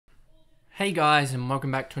Hey guys, and welcome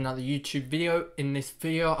back to another YouTube video. In this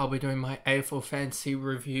video I'll be doing my AFL fantasy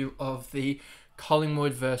review of the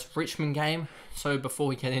Collingwood versus Richmond game. So before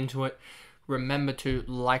we get into it, remember to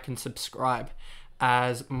like and subscribe,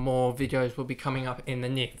 as more videos will be coming up in the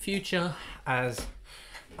near future, as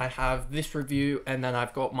I have this review and then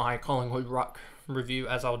I've got my Collingwood ruck review,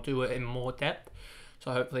 as I'll do it in more depth.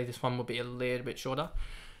 So hopefully this one will be a little bit shorter.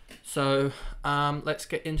 So let's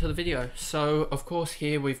get into the video. So of course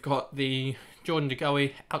here we've got the Jordan de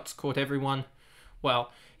Goey outscored everyone.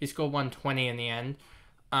 Well, he scored 120 in the end.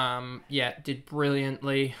 Yeah, did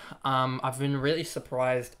brilliantly. I've been really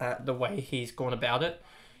surprised at the way he's gone about it.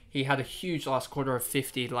 He had a huge last quarter of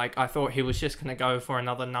 50. Like, I thought he was just going to go for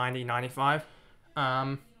another 90, 95.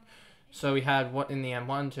 So we had, what in the end?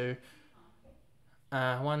 1,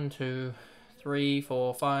 2, 3,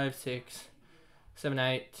 4, 5, 6, 7,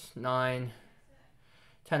 8, 9,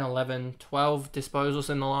 10, 11, 12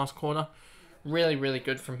 disposals in the last quarter. Really, really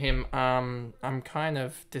good from him. I'm kind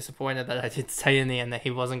of disappointed that I did say in the end that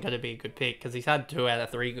he wasn't going to be a good pick, because he's had 2 out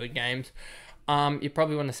of 3 good games. You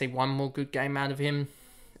probably want to see one more good game out of him,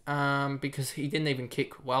 because he didn't even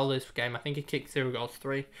kick well this game. I think he kicked 0 goals,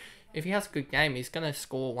 3. If he has a good game, he's going to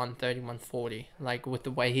score 130, 140, like with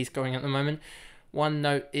the way he's going at the moment. One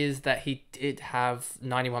note is that he did have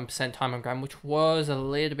 91% time on ground, which was a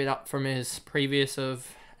little bit up from his previous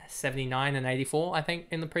of 79 and 84, I think,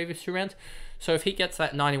 in the previous 2 rounds. So if he gets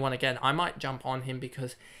that 91 again, I might jump on him,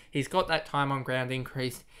 because he's got that time on ground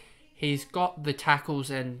increased. He's got the tackles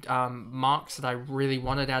and marks that I really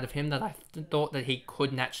wanted out of him, that I thought that he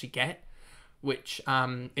couldn't actually get, which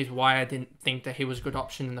is why I didn't think that he was a good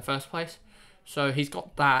option in the first place. So he's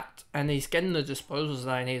got that, and he's getting the disposals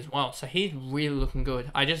that I need as well. So he's really looking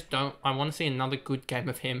good. I want to see another good game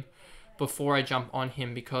of him before I jump on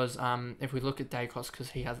him, because if we look at Daicos,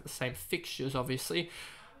 because he has the same fixtures, obviously.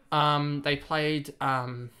 They played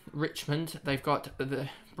Richmond. They've got the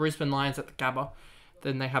Brisbane Lions at the Gabba.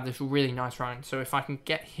 Then they have this really nice run. So if I can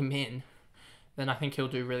get him in, then I think he'll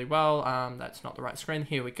do really well. That's not the right screen.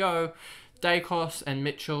 Here we go. Daicos and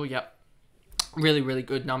Mitchell, yep. Really, really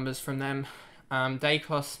good numbers from them.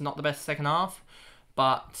 Daicos, not the best second half,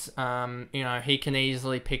 but, you know, he can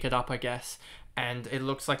easily pick it up, I guess. And it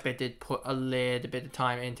looks like they did put a little bit of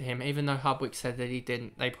time into him. Even though Hubwick said that he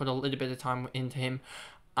didn't, they put a little bit of time into him.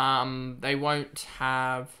 They won't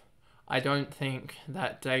have, I don't think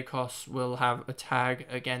that Daicos will have a tag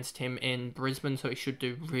against him in Brisbane, so he should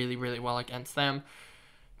do really, really well against them.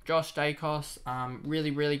 Josh Daicos, really,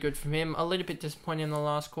 really good from him. A little bit disappointing in the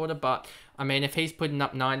last quarter, but, I mean, if he's putting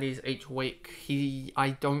up 90s each week,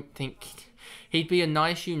 I don't think... He'd be a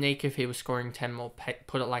nice unique if he was scoring 10 more,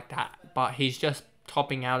 put it like that. But he's just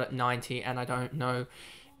topping out at 90, and I don't know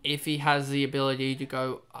if he has the ability to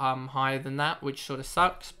go higher than that, which sort of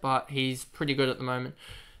sucks, but he's pretty good at the moment.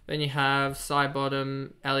 Then you have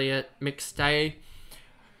Sidebottom, Elliott, McStay.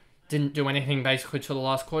 Didn't do anything basically till the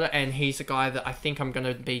last quarter, and he's a guy that I think I'm going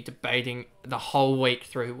to be debating the whole week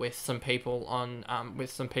through with some people on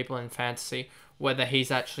in fantasy, whether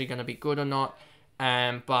he's actually going to be good or not.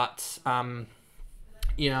 But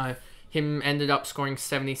you know, him ended up scoring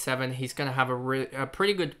 77. He's going to have a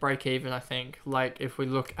pretty good break even, I think. Like, if we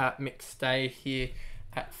look at McStay here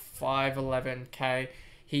at 511k,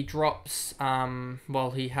 he drops,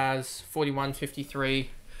 well, he has 41.53.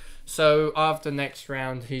 So after next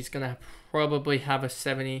round, he's going to probably have a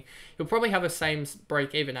 70. He'll probably have the same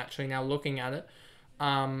break even, actually, now looking at it.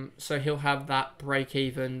 So he'll have that break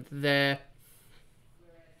even there.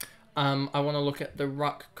 I want to look at the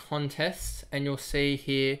ruck contest, and you'll see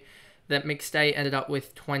here that McStay ended up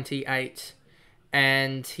with 28,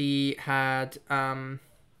 and he had 14%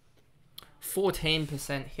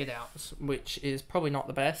 hit outs, which is probably not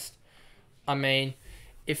the best. I mean,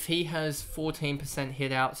 if he has 14%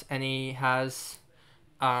 hit outs and he has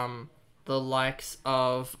the likes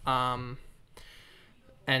of a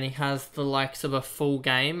full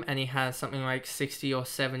game, and he has something like 60 or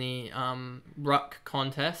 70 ruck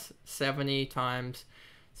contests, 70 times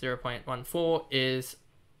 0.14 is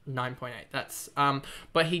 9.8. That's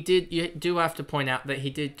but you do have to point out that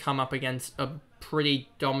he did come up against a pretty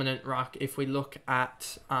dominant ruck. If we look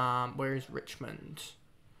at where is Richmond?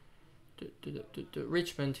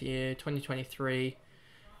 Richmond here, 2023.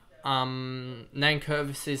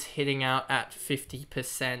 Nankervis is hitting out at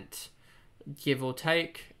 50%, give or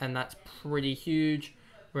take, and that's pretty huge.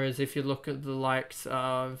 Whereas if you look at the likes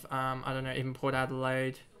of, I don't know, even Port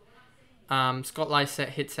Adelaide, Scott Lysett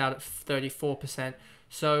hits out at 34%.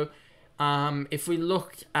 So if we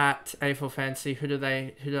look at AFL Fantasy, who did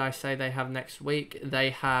I say they have next week?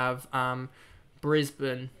 They have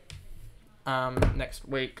Brisbane next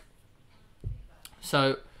week.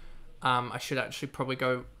 So I should actually probably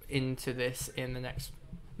go into this in the next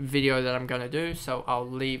video that I'm going to do. So I'll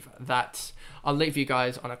leave you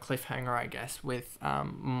guys on a cliffhanger, I guess, with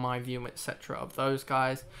my view, etc. of those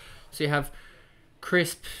guys. So you have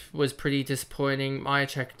Crisp was pretty disappointing.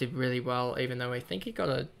 Myercheck did really well, even though I think he got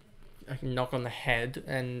a knock on the head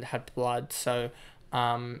and had blood. So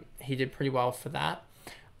he did pretty well for that.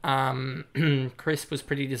 Crisp was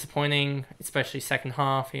pretty disappointing, especially second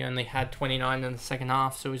half. He only had 29 in the second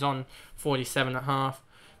half, so he was on 47 at half.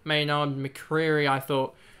 Maynard, McCreary, I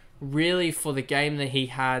thought, really for the game that he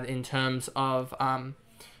had in terms of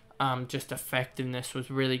just effectiveness was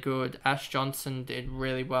really good. Ash Johnson did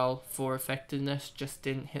really well for effectiveness, just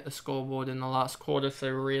didn't hit the scoreboard in the last quarter, so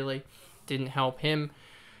really didn't help him.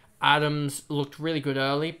 Adams looked really good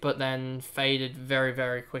early, but then faded very,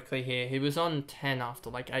 very quickly here. He was on 10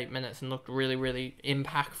 after like 8 minutes and looked really, really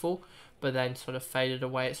impactful, but then sort of faded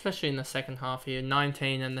away, especially in the second half here.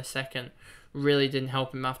 19 in the second really didn't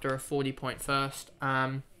help him after a 40-point first.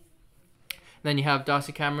 Then you have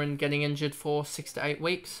Darcy Cameron getting injured for 6 to 8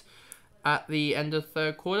 weeks at the end of the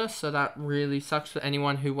third quarter, so that really sucks for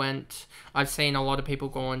anyone who went. I've seen a lot of people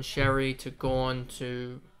go on Sherry to Gawn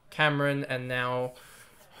to Cameron, and now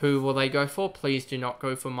who will they go for? Please do not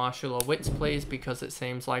go for Marshall or Witts, please, because it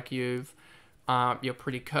seems like you're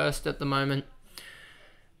pretty cursed at the moment.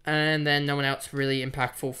 And then no one else really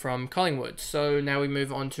impactful from Collingwood. So now we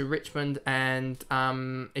move on to Richmond, and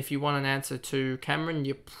if you want an answer to Cameron,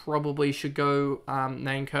 you probably should go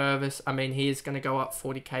Nane Curvis. I mean, he is going to go up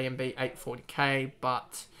 40k and be 840k,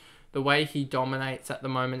 but the way he dominates at the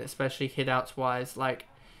moment, especially hit-outs wise, like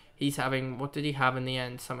he's having, what did he have in the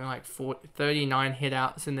end? Something like 39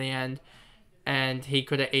 hit-outs in the end, and he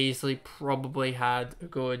could have easily probably had a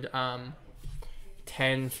good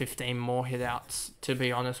 10, 15 more hit-outs, to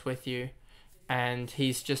be honest with you. And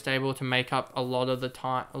he's just able to make up a lot of the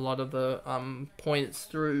time, a lot of the points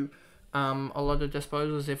through a lot of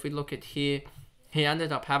disposals. If we look at here, he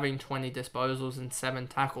ended up having 20 disposals and 7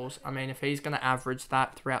 tackles. I mean, if he's going to average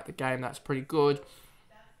that throughout the game, that's pretty good.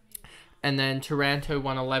 And then Taranto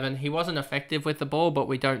 111. He wasn't effective with the ball, but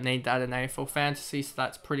we don't need that in AFL fantasy, so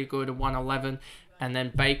that's pretty good, a 111. And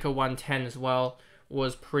then Baker 110 as well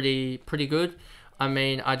was pretty good. I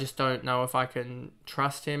mean, I just don't know if I can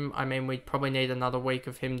trust him. I mean, we'd probably need another week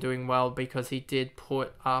of him doing well, because he did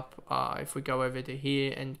put up, if we go over to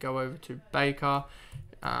here and go over to Baker,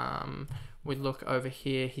 we look over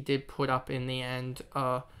here, he did put up in the end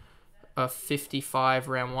a 55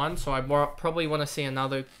 round 1. So I probably want to see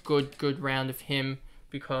another good round of him,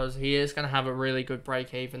 because he is going to have a really good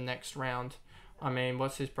break even next round. I mean,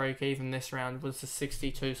 what's his break even this round? Was a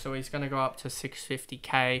 62, so he's going to go up to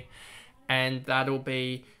 650k. And that'll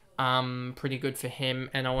be pretty good for him.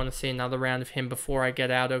 And I want to see another round of him before I get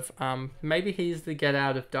out of... maybe he's the get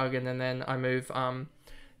out of Duggan, and then I move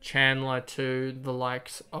Chandler to the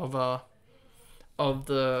likes of a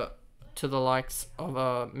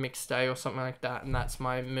mixed day or something like that. And that's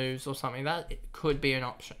my moves or something. That could be an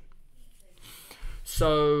option.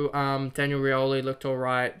 So Daniel Rioli looked all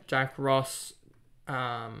right. Jack Ross,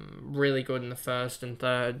 really good in the first and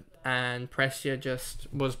third. And Prestia just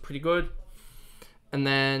was pretty good. And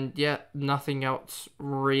then, yeah, nothing else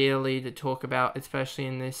really to talk about, especially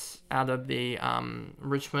in this out of the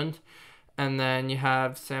Richmond. And then you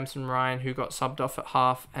have Samson Ryan, who got subbed off at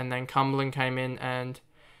half, and then Cumberland came in, and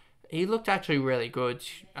he looked actually really good,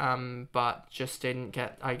 but just didn't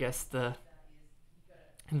get, I guess, the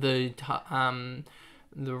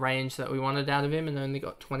range that we wanted out of him, and only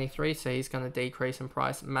got 23, so he's going to decrease in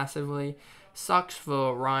price massively. Sucks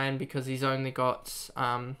for Ryan, because he's only got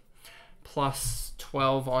plus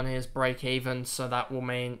 12 on his break even, so that will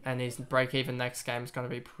mean, and his break even next game is going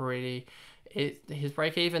to be pretty, his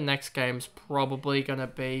break even next game is probably going to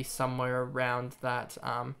be somewhere around that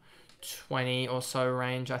 20 or so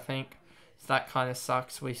range, I think. So that kind of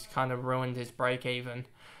sucks. We kind of ruined his break even.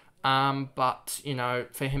 But, you know,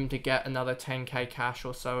 for him to get another 10k cash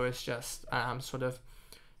or so is just sort of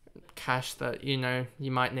cash that, you know,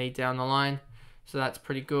 you might need down the line. So that's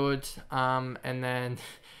pretty good. And then,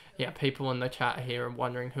 yeah, people in the chat here are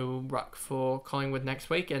wondering who will ruck for Collingwood next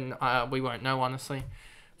week, and we won't know, honestly,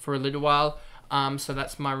 for a little while. So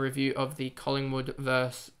that's my review of the Collingwood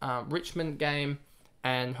versus Richmond game,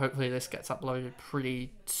 and hopefully this gets uploaded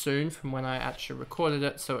pretty soon from when I actually recorded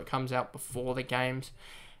it, so it comes out before the games.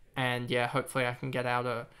 And yeah, hopefully I can get out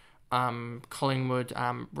a Collingwood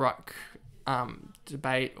ruck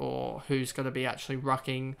debate, or who's going to be actually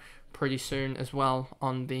rucking pretty soon as well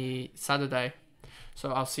on the Saturday.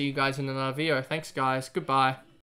 So I'll see you guys in another video. Thanks, guys. Goodbye.